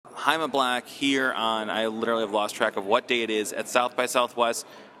I'm a Black here on, I literally have lost track of what day it is, at South by Southwest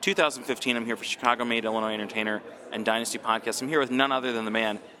 2015. I'm here for Chicago-made Illinois entertainer and Dynasty podcast. I'm here with none other than the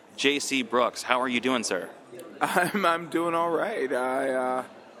man, J.C. Brooks. How are you doing, sir? I'm doing all right.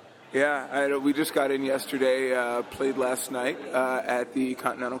 We just got in yesterday, played last night at the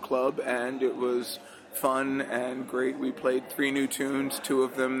Continental Club, and it was fun and great. We played 3 new tunes, 2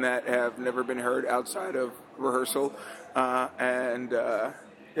 of them that have never been heard outside of rehearsal,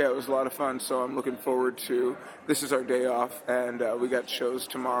 it was a lot of fun, so I'm looking forward to, this is our day off, and we got shows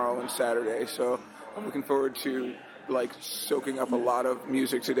tomorrow and Saturday, so I'm looking forward to, soaking up a lot of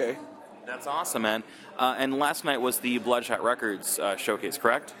music today. That's awesome, man. And last night was the Bloodshot Records showcase,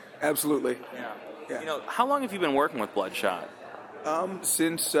 correct? Absolutely. Yeah. How long have you been working with Bloodshot?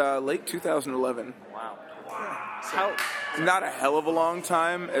 Since late 2011. Wow. Not a hell of a long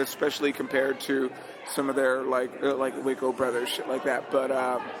time, especially compared to some of their Waco Brothers, shit like that. But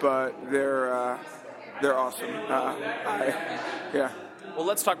they're awesome. Well,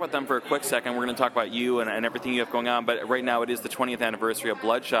 let's talk about them for a quick second. We're going to talk about you and everything you have going on. But right now, it is the 20th anniversary of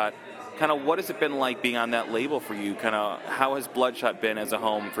Bloodshot. Kind of, what has it been like being on that label for you? Kind of, how has Bloodshot been as a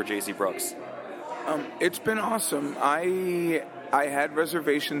home for J.C. Brooks? It's been awesome. I had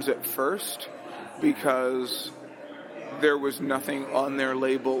reservations at first because there was nothing on their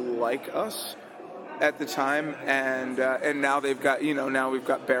label like us at the time, and now they've got, now we've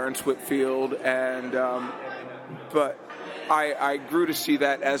got Barron Whitfield, and but I grew to see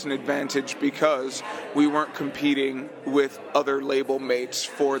that as an advantage because we weren't competing with other label mates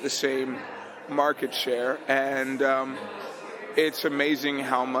for the same market share, and it's amazing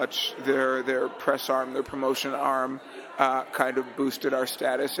how much their press arm, their promotion arm, kind of boosted our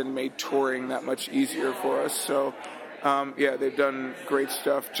status and made touring that much easier for us. So, they've done great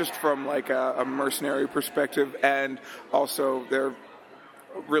stuff just from a mercenary perspective, and also they're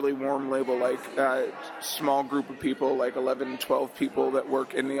really warm label, small group of people, 11, 12 people that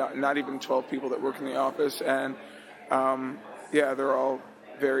work in the, not even 12 people that work in the office, and they're all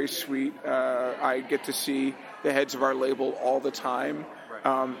very sweet. I get to see the heads of our label all the time,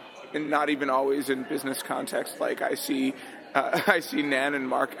 and not even always in business context. I see Nan and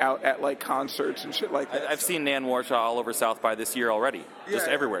Mark out at concerts and shit like that. I've seen Nan Warshaw all over South by this year already, just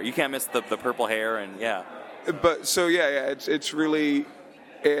everywhere. You can't miss the purple hair and But so it's really.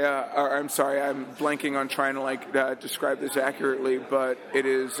 I'm sorry, I'm blanking on trying to describe this accurately, but it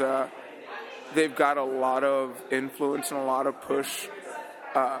is. They've got a lot of influence and a lot of push,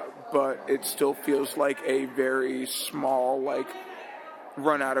 but it still feels like a very small,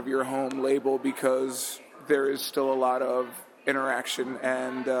 run out of your home label because there is still a lot of interaction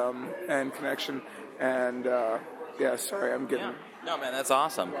and connection. And sorry, I'm getting. No, man, that's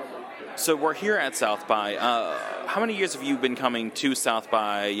awesome. So we're here at South by. How many years have you been coming to South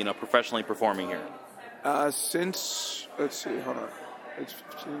by, professionally performing here? Since, hold on. It's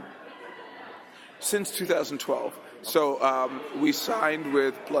 15. Since 2012. So we signed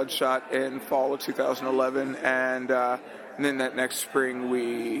with Bloodshot in fall of 2011, and then that next spring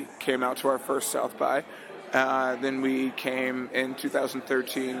we came out to our first South by. Then we came in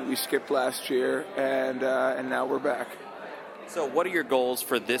 2013. We skipped last year, and now we're back. So what are your goals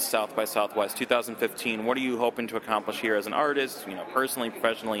for this South by Southwest 2015? What are you hoping to accomplish here as an artist, personally,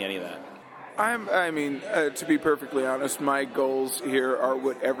 professionally, any of that? To be perfectly honest, my goals here are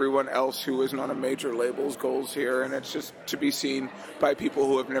what everyone else who isn't on a major label's goals here, and it's just to be seen by people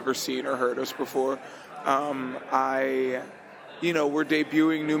who have never seen or heard us before. We're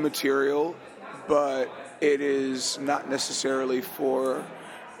debuting new material, but it is not necessarily for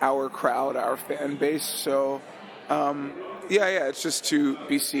our crowd, our fan base, so... it's just to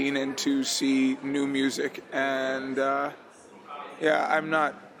be seen and to see new music, and I'm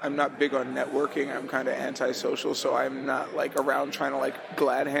not big on networking. I'm kind of antisocial, so I'm not around trying to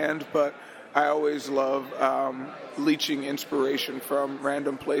glad hand, but I always love leeching inspiration from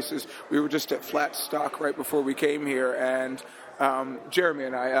random places. We were just at Flat Stock right before we came here, and Jeremy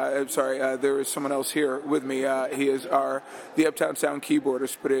and I, there is someone else here with me. He is the Uptown Sound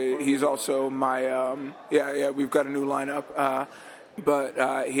keyboardist, but he's also my, we've got a new lineup.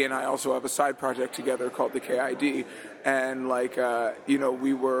 But he and I also have a side project together called the KID. And,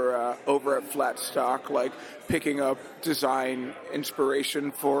 we were over at Flat Stock, picking up design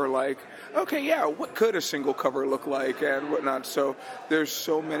inspiration for, what could a single cover look like and whatnot. So there's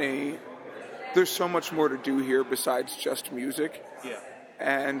so much more to do here besides just music. Yeah.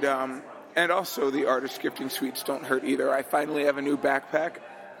 And also the artist gifting suites don't hurt either. I finally have a new backpack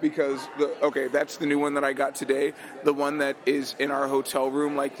because that's the new one that I got today. The one that is in our hotel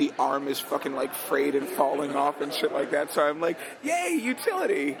room, like the arm is fucking like frayed and falling off and shit like that. So I'm like, yay,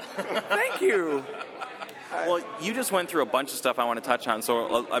 utility! Thank you. Well, you just went through a bunch of stuff I want to touch on,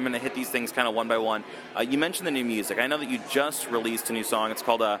 so I'm going to hit these things kind of one by one. You mentioned the new music. I know that you just released a new song. It's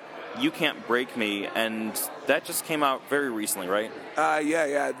called "You Can't Break Me," and that just came out very recently, right?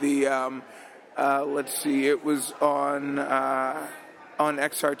 Yeah. The let's see, it was on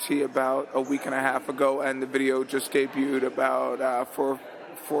XRT about a week and a half ago, and the video just debuted about 4 or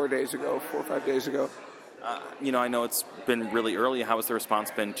 5 days ago. I know it's been really early. How has the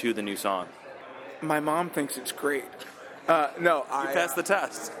response been to the new song? My mom thinks it's great. No, you passed the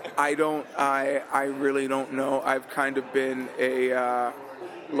test. I don't. I really don't know. I've kind of been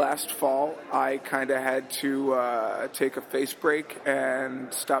last fall, I kind of had to take a face break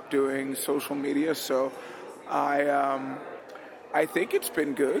and stop doing social media. So I think it's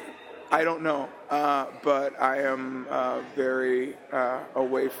been good. I don't know, but I am very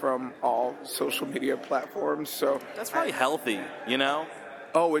away from all social media platforms. So that's probably healthy, you know.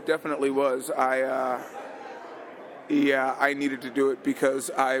 Oh, it definitely was. I needed to do it because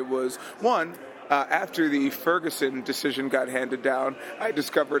I was, after the Ferguson decision got handed down, I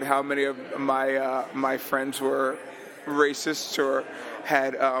discovered how many of my friends were racists or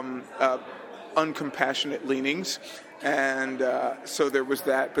had uncompassionate leanings. And so there was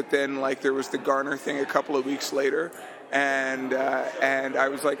that. But then, there was the Garner thing a couple of weeks later. And I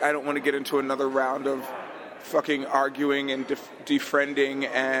was like, I don't want to get into another round of fucking arguing and defriending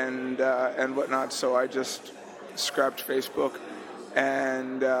and whatnot, so I just scrapped Facebook,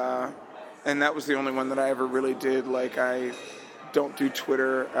 and that was the only one that I ever really did. I don't do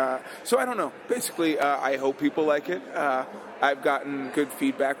Twitter, so I don't know. Basically, I hope people like it. I've gotten good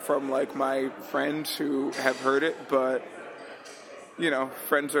feedback from my friends who have heard it, but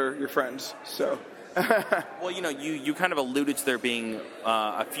friends are your friends, so. Well, you kind of alluded to there being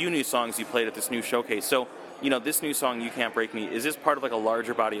a few new songs you played at this new showcase. So, this new song, "You Can't Break Me," is this part of a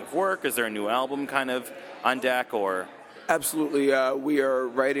larger body of work? Is there a new album kind of on deck, or? Absolutely. We are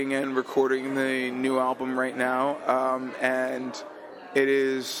writing and recording the new album right now, and it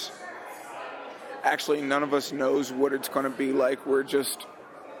is actually none of us knows what it's going to be like. We're just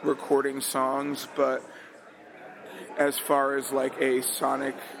recording songs, but as far as a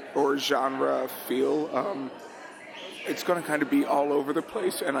sonic or genre feel, it's going to kind of be all over the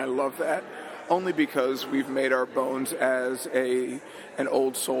place, and I love that. Only because we've made our bones as an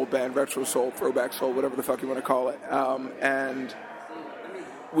old soul band, retro soul, throwback soul, whatever the fuck you want to call it. And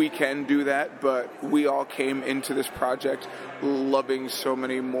we can do that, but we all came into this project loving so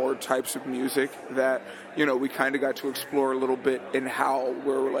many more types of music that, we kind of got to explore a little bit in how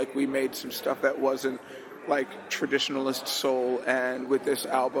we made some stuff that wasn't traditionalist soul, and with this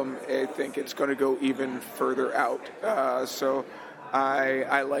album, I think it's going to go even further out. So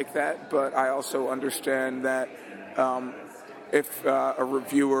I like that, but I also understand that if a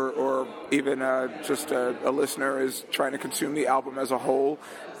reviewer or even just a listener is trying to consume the album as a whole,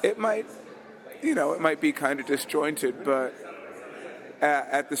 it might be kind of disjointed, but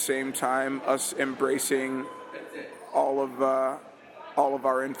at the same time, us embracing all of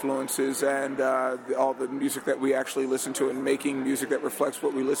our influences and all the music that we actually listen to and making music that reflects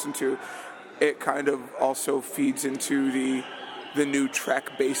what we listen to, it kind of also feeds into the new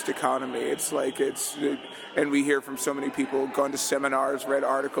track-based economy. It's and we hear from so many people, gone to seminars, read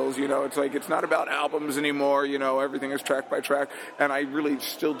articles, it's not about albums anymore, everything is track by track, and I really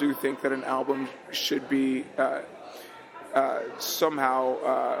still do think that an album should be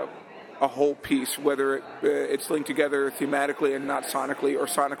somehow a whole piece, whether it's linked together thematically and not sonically, or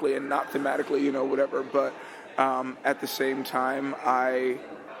sonically and not thematically, whatever, but at the same time,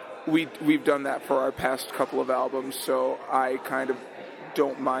 We've done that for our past couple of albums, so I kind of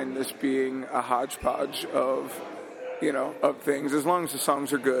don't mind this being a hodgepodge of things. As long as the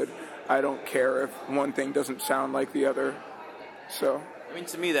songs are good, I don't care if one thing doesn't sound like the other. So,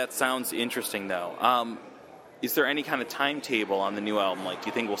 to me, that sounds interesting, though. Is there any kind of timetable on the new album? Do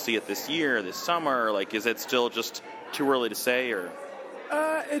you think we'll see it this year, this summer? Is it still just too early to say, or?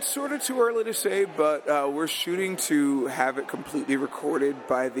 It's sort of too early to say, but we're shooting to have it completely recorded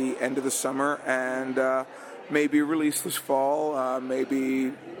by the end of the summer and maybe release this fall,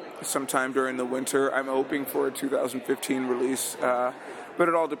 maybe sometime during the winter. I'm hoping for a 2015 release, but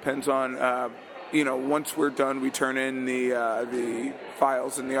it all depends on, once we're done, we turn in the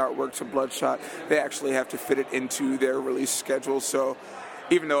files and the artwork to Bloodshot. They actually have to fit it into their release schedule, so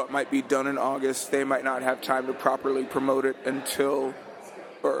even though it might be done in August, they might not have time to properly promote it until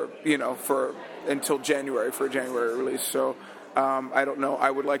January for a January release. So I don't know.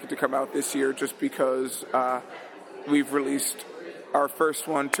 I would like it to come out this year just because we've released our first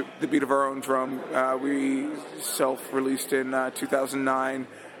one, to the beat of our own drum. We self-released in 2009.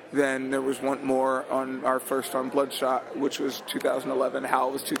 Then there was one more on our first on Bloodshot, which was 2011.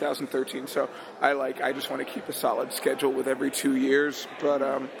 Howl was 2013. So I just want to keep a solid schedule with every 2 years.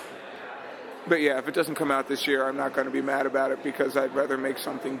 But yeah, if it doesn't come out this year, I'm not going to be mad about it because I'd rather make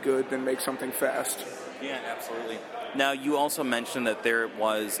something good than make something fast. Yeah, absolutely. Now, you also mentioned that there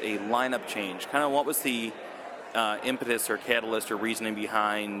was a lineup change. Kind of what was the impetus or catalyst or reasoning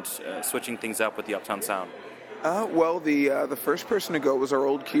behind switching things up with the Uptown sound? Well, the first person to go was our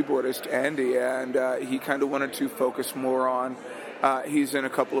old keyboardist, Andy, and he kind of wanted to focus more on, he's in a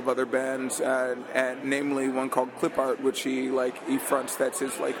couple of other bands, and namely one called Clip Art, which he fronts. That's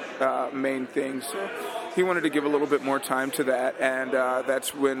his main thing. So he wanted to give a little bit more time to that, and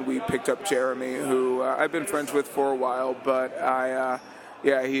that's when we picked up Jeremy, who I've been friends with for a while, but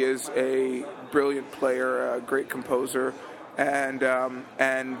he is a brilliant player, a great composer, and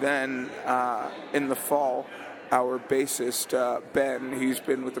then in the fall, our bassist, Ben, he's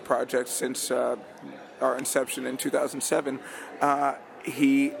been with the project since our inception in 2007.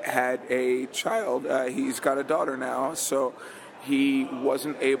 He had a child. He's got a daughter now, so he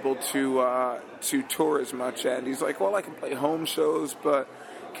wasn't able to tour as much. And he's like, well, I can play home shows, but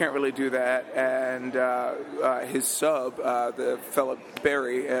can't really do that. And his sub, the fella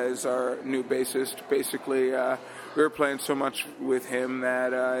Barry, as our new bassist, basically we were playing so much with him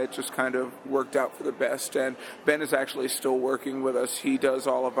that it just kind of worked out for the best. And Ben is actually still working with us. He does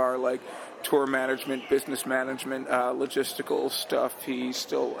all of our tour management, business management, logistical stuff. He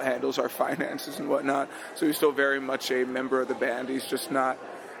still handles our finances and whatnot. So he's still very much a member of the band. He's just not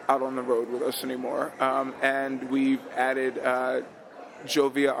out on the road with us anymore. And we've added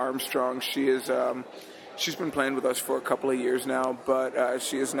Jovia Armstrong. She's been playing with us for a couple of years now, but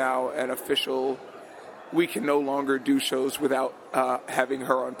she is now an official. We can no longer do shows without having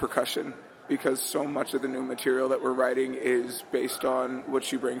her on percussion because so much of the new material that we're writing is based on what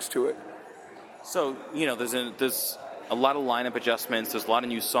she brings to it. So, there's a lot of lineup adjustments. There's a lot of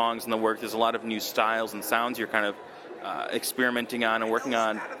new songs in the work. There's a lot of new styles and sounds you're kind of experimenting on and working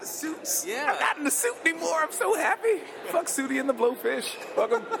on. I'm not in the suits. Yeah. I'm not in the suit anymore. I'm so happy. Fuck Sooty and the Blowfish.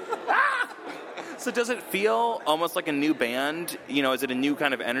 Fuck 'em. So does it feel almost like a new band? Is it a new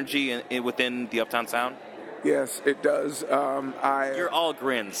kind of energy within the Uptown sound? Yes, it does. You're all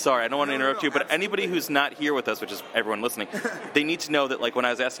grins. Sorry, I don't want to interrupt you, but absolutely. Anybody who's not here with us, which is everyone listening, they need to know that when I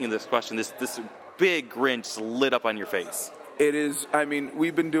was asking you this question, this big grin just lit up on your face. It is. I mean,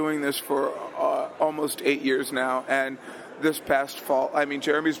 we've been doing this for almost 8 years now, and this past fall,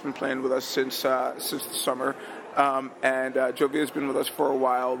 Jeremy's been playing with us since the summer. And Jovia's been with us for a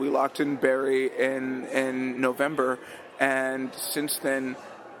while. We locked in Barry in November, and since then,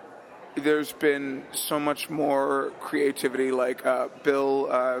 there's been so much more creativity. Bill,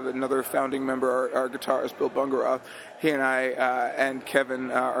 another founding member, our guitarist, Bill Bungaroth, he and I and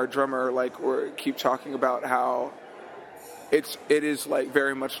Kevin, our drummer, we keep talking about how it is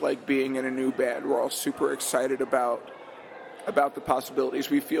very much like being in a new band. We're all super excited about the possibilities.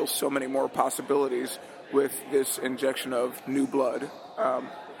 We feel so many more possibilities with this injection of new blood.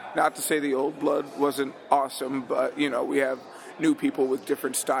 Not to say the old blood wasn't awesome, but, we have new people with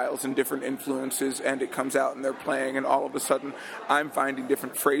different styles and different influences, and it comes out and they're playing, and all of a sudden I'm finding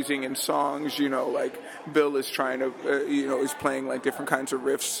different phrasing in songs, Bill is trying to, is playing different kinds of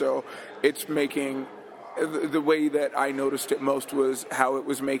riffs, so it's making... The way that I noticed it most was how it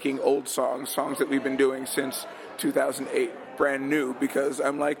was making old songs that we've been doing since 2008, brand new, because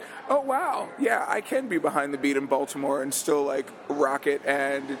I'm like, oh wow, yeah, I can be behind the beat in Baltimore and still rock it,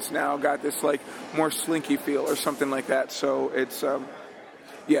 and it's now got this more slinky feel or something like that. So it's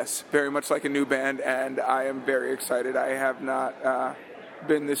yes, very much like a new band, and I am very excited. I have not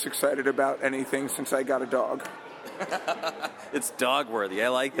been this excited about anything since I got a dog. It's dog worthy. I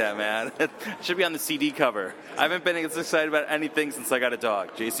like that, man. It should be on the CD cover. I haven't been as excited about anything since I got a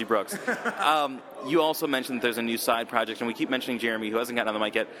dog. J.C. Brooks. You also mentioned that there's a new side project, and we keep mentioning Jeremy, who hasn't gotten on the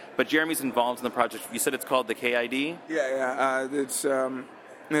mic yet, but Jeremy's involved in the project. You said it's called the KID? Yeah. It's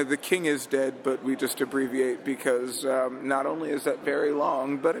the King is dead, but we just abbreviate because not only is that very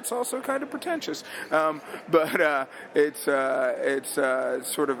long, but it's also kind of pretentious. But it's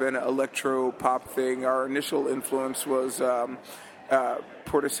sort of an electro pop thing. Our initial influence was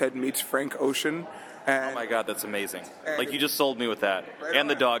Portishead meets Frank Ocean. Oh my God, that's amazing! You just sold me with that, right, and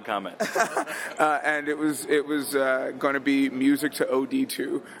the dog comment. And it was going to be music to OD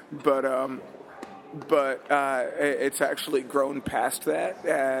to, but but it's actually grown past that,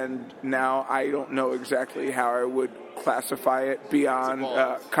 and now I don't know exactly how I would classify it beyond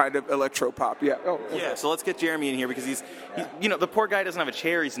kind of electropop. Yeah. Yeah. So let's get Jeremy in here because he's the poor guy doesn't have a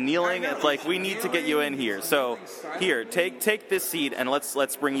chair. He's kneeling. It's like we need to get you in here. So here, take this seat and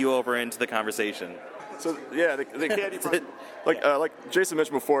let's bring you over into the conversation. So yeah, the KID project, like Jason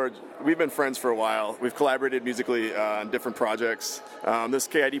mentioned before, we've been friends for a while. We've collaborated musically on different projects. This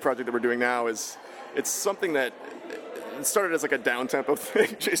KID project that we're doing now it's something that it started as like a down tempo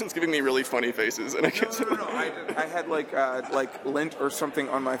thing. Jason's giving me really funny faces, and I can't. No. I had like lint or something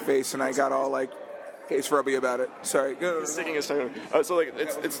on my face, and I got all like face rubby about it. Sorry. Sticking his tongue. So like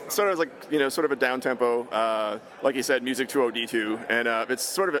it's started as like sort of a down tempo, like you said, music 2.0 D2, and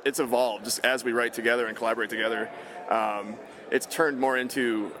it's evolved just as we write together and collaborate together. It's turned more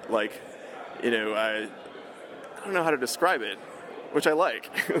into like I don't know how to describe it, which I like.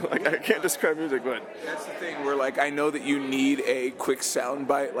 Like I can't describe music, but that's the thing where like I know that you need a quick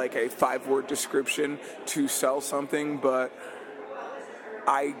soundbite, like a 5-word description to sell something, but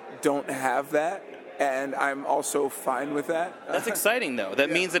I don't have that. And I'm also fine with that. That's exciting, though.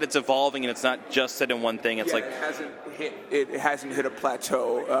 That means that it's evolving and it's not just set in one thing. It's like it hasn't hit a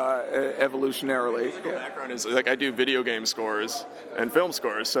plateau evolutionarily. The background is like I do video game scores and film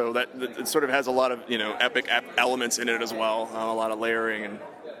scores, so that it sort of has a lot of epic elements in it as well. A lot of layering and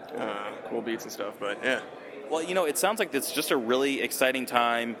cool beats and stuff. But yeah. Well, it sounds like it's just a really exciting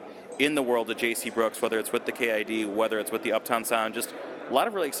time in the world of J.C. Brooks, whether it's with the KID, whether it's with the Uptown sound, just a lot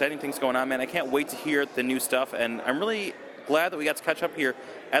of really exciting things going on, man. I can't wait to hear the new stuff, and I'm really glad that we got to catch up here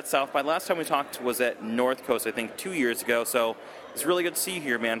at South by. Last time we talked was at North Coast, I think 2 years ago, so it's really good to see you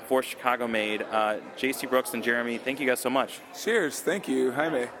here, man, for Chicago Made. J.C. Brooks and Jeremy, thank you guys so much. Cheers. Thank you,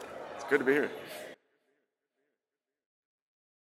 Jaime. It's good to be here.